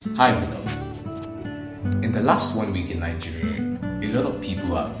Hi, beloved. In the last 1 week in Nigeria, a lot of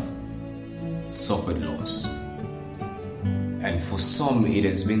people have suffered loss. And for some, it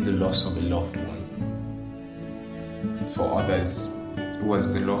has been the loss of a loved one. For others, it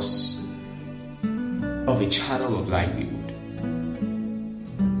was the loss of a channel of livelihood,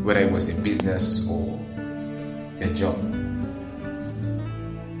 whether it was a business or a job.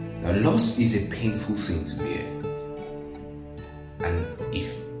 Now, loss is a painful thing to bear. And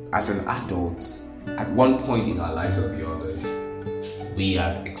if, as an adult, at one point in our lives or the other, we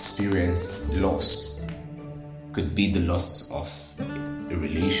have experienced loss, could be the loss of a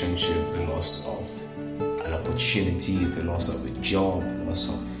relationship, the loss of an opportunity, the loss of a job, the loss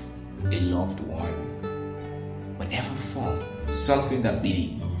of a loved one, whatever form, something that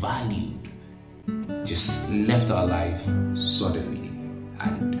we valued just left our life suddenly,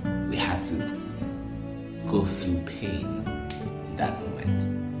 and we had to go through pain in that moment.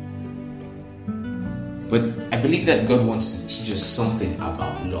 But I believe that God wants to teach us something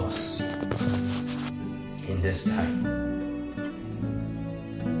about loss in this time.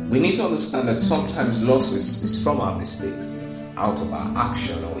 We need to understand that sometimes loss is from our mistakes. It's out of our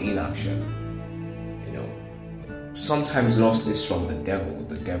action or inaction. Sometimes loss is from the devil.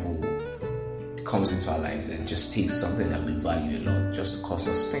 The devil comes into our lives and just takes something that we value a lot just to cause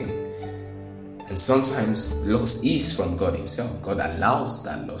us pain. And sometimes loss is from God himself. God allows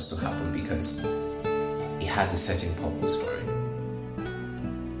that loss to happen because he has a certain purpose for it.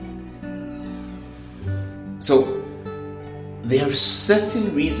 So there are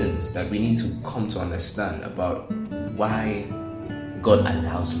certain reasons that we need to come to understand about why God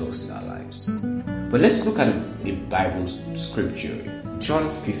allows loss in our lives. But let's look at a Bible scripture, John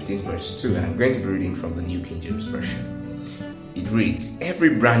 15 verse 2, and I'm going to be reading from the New King James Version. It reads,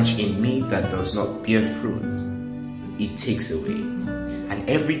 "Every branch in me that does not bear fruit, it takes away. And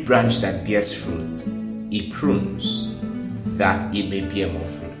every branch that bears fruit, it prunes, that it may bear more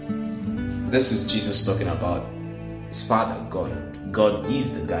fruit." This is Jesus talking about his Father, God. God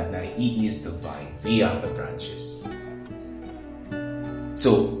is the gardener, he is the vine, we are the branches.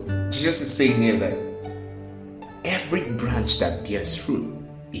 So Jesus is saying here that every branch that bears fruit,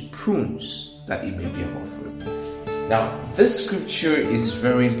 it prunes, that it may bear more fruit. Now, this scripture is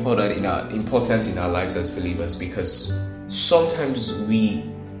very important in our lives as believers, because sometimes we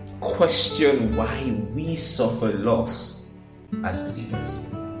question why we suffer loss as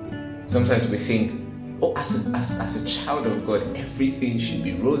believers. Sometimes we think, as a child of God, everything should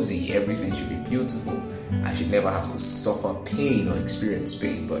be rosy, everything should be beautiful. I should never have to suffer pain or experience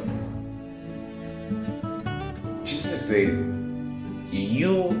pain. But Jesus is saying,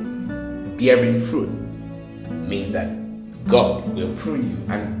 you bearing fruit means that God will prune you.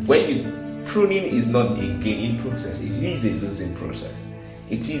 And pruning is not a gaining process, it is a losing process.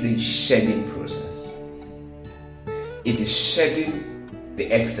 It is a shedding process. It is shedding the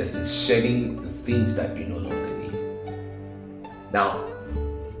excesses, shedding the things that you no longer need. Now,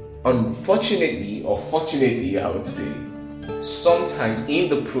 unfortunately, or fortunately, I would say, sometimes in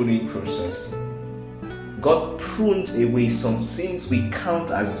the pruning process, God prunes away some things we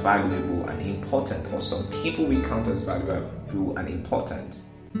count as valuable and important, or some people we count as valuable and important.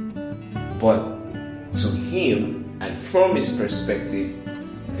 But to him, and from his perspective,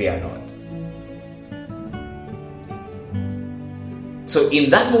 they are not. So in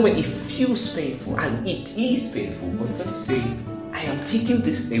that moment, it feels painful, and it is painful, but God is saying, I am taking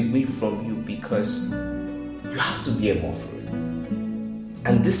this away from you because you have to bear more fruit.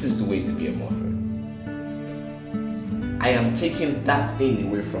 And this is the way to bear more fruit. I am taking that thing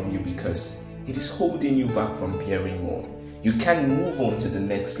away from you because it is holding you back from bearing more. You can't move on to the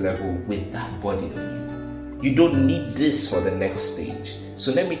next level with that burden on you. You don't need this for the next stage.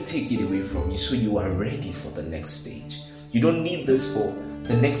 So let me take it away from you so you are ready for the next stage. You don't need this for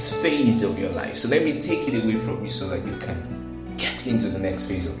the next phase of your life. So let me take it away from you so that you can get into the next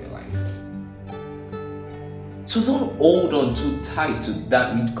phase of your life. So don't hold on too tight to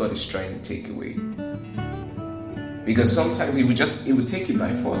that which God is trying to take away. Because sometimes it will take you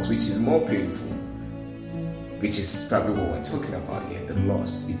by force, which is more painful. Which is probably what we're talking about here, the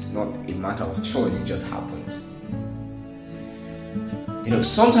loss. It's not a matter of choice, it just happens.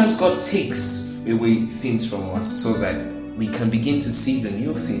 Sometimes God takes away things from us so that we can begin to see the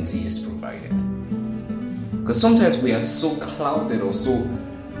new things he has provided. Because sometimes we are so clouded or so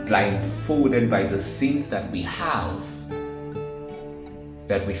blindfolded by the things that we have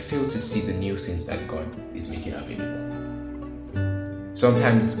that we fail to see the new things that God is making available.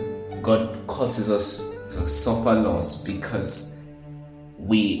 Sometimes God causes us to suffer loss because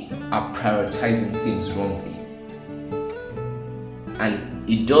we are prioritizing things wrongly. And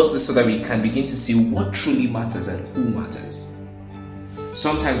it It does this so that we can begin to see what truly matters and who matters.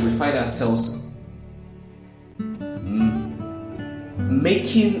 Sometimes we find ourselves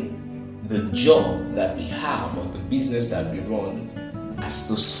making the job that we have or the business that we run as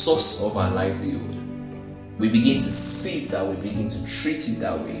the source of our livelihood. We begin to see it that way, begin to treat it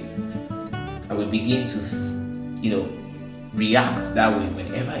that way, and we begin to, react that way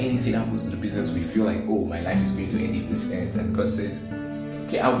whenever anything happens to the business. We feel like, oh, my life is going to end if this ends. And God says,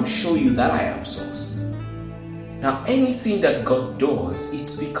 okay, I will show you that I am source. Now, anything that God does,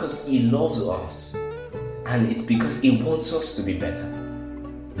 it's because He loves us, and it's because He wants us to be better.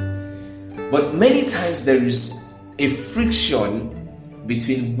 But many times there is a friction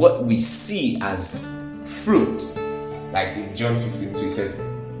between what we see as fruit. Like in John 15:2, it says,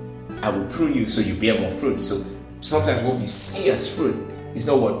 I will prune you so you bear more fruit. So sometimes what we see as fruit is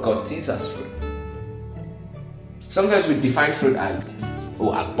not what God sees as fruit. Sometimes we define fruit as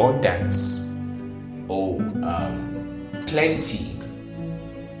abundance or plenty.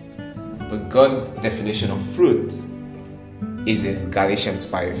 But God's definition of fruit is in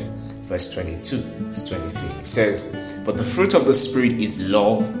Galatians 5 verse 22 to 23. It says, but the fruit of the Spirit is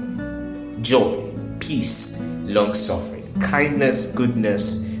love, joy, peace, long-suffering, kindness,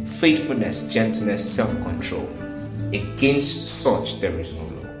 goodness, faithfulness, gentleness, self-control. Against such there is no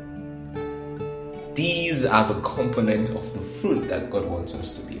law. These are the components of the fruit that God wants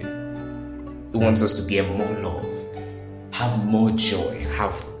us to bear. He wants us to bear more love, have more joy,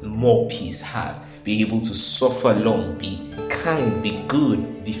 have more peace, be able to suffer long, be kind, be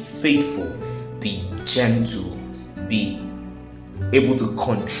good, be faithful, be gentle, be able to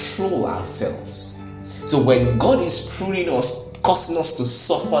control ourselves. So when God is pruning us, causing us to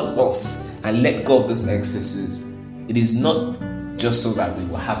suffer loss and let go of those excesses, it is not just so that we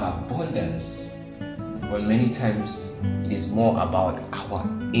will have abundance, but many times it is more about our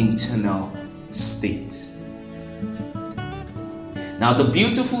internal state. Now, the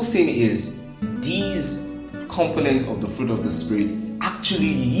beautiful thing is these components of the fruit of the Spirit actually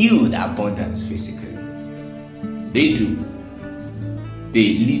yield abundance physically. They do.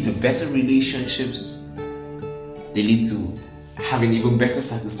 They lead to better relationships. They lead to having even better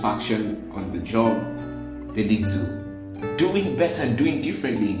satisfaction on the job. They lead to doing better and doing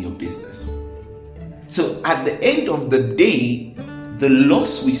differently in your business. So at the end of the day, the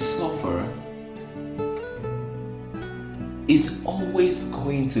loss we suffer is always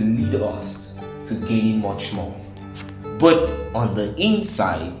going to lead us to gaining much more, but on the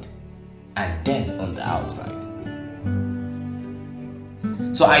inside and then on the outside.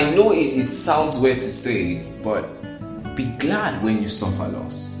 So I know it sounds weird to say, but be glad when you suffer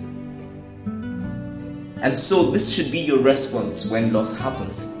loss. And so this should be your response when loss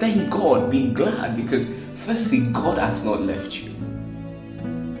happens. Thank God, be glad, because firstly, God has not left you.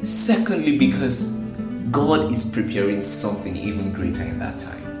 Secondly, because God is preparing something even greater in that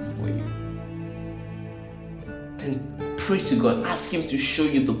time for you. Then pray to God, ask Him to show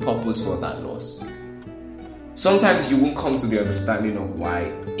you the purpose for that loss. Sometimes you won't come to the understanding of why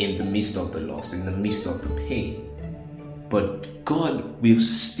in the midst of the loss, in the midst of the pain. But God will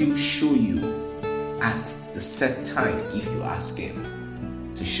still show you at the set time if you ask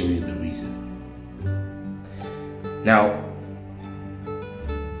Him to show you the reason. Now,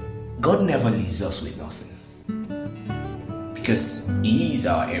 God never leaves us with nothing, because He is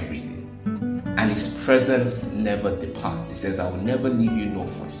our everything, and His presence never departs. He says, I will never leave you nor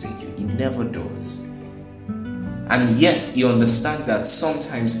forsake you. He never does. And yes, He understands that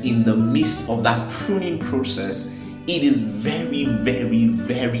sometimes in the midst of that pruning process, it is very, very,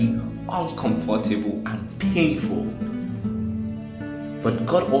 very uncomfortable and painful. But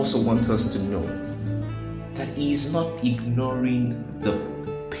God also wants us to know that He is not ignoring the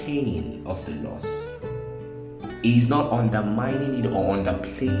pain of the loss. He is not undermining it or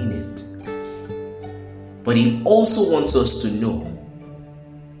underplaying it. But He also wants us to know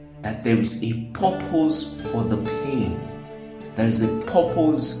that there is a purpose for the pain. There is a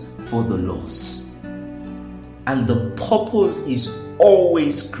purpose for the loss. And the purpose is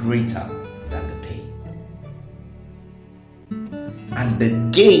always greater than the pain. And the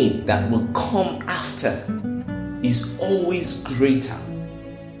gain that will come after is always greater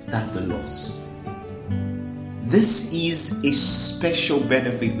than the loss. This is a special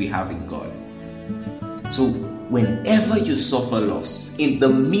benefit we have in God. So whenever you suffer loss, in the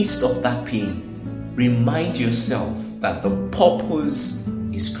midst of that pain, remind yourself that the purpose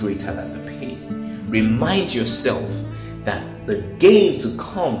is greater than the pain. Remind yourself that the gain to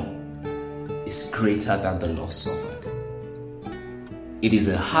come is greater than the loss suffered. It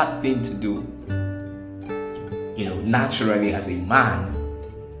is a hard thing to do. Naturally as a man,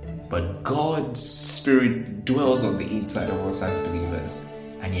 but God's Spirit dwells on the inside of us as believers,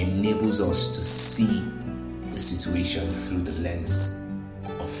 and He enables us to see the situation through the lens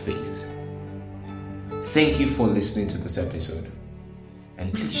of faith. Thank you for listening to this episode,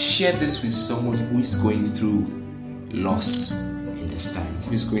 and please share this with someone who is going through loss in this time,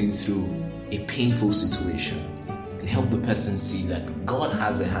 who is going through a painful situation, and help the person see that God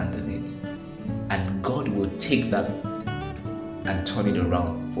has a hand in it, and God will take that and turn it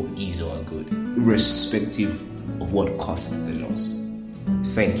around for ease or good, irrespective of what caused the loss.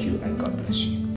 Thank you, and God bless you.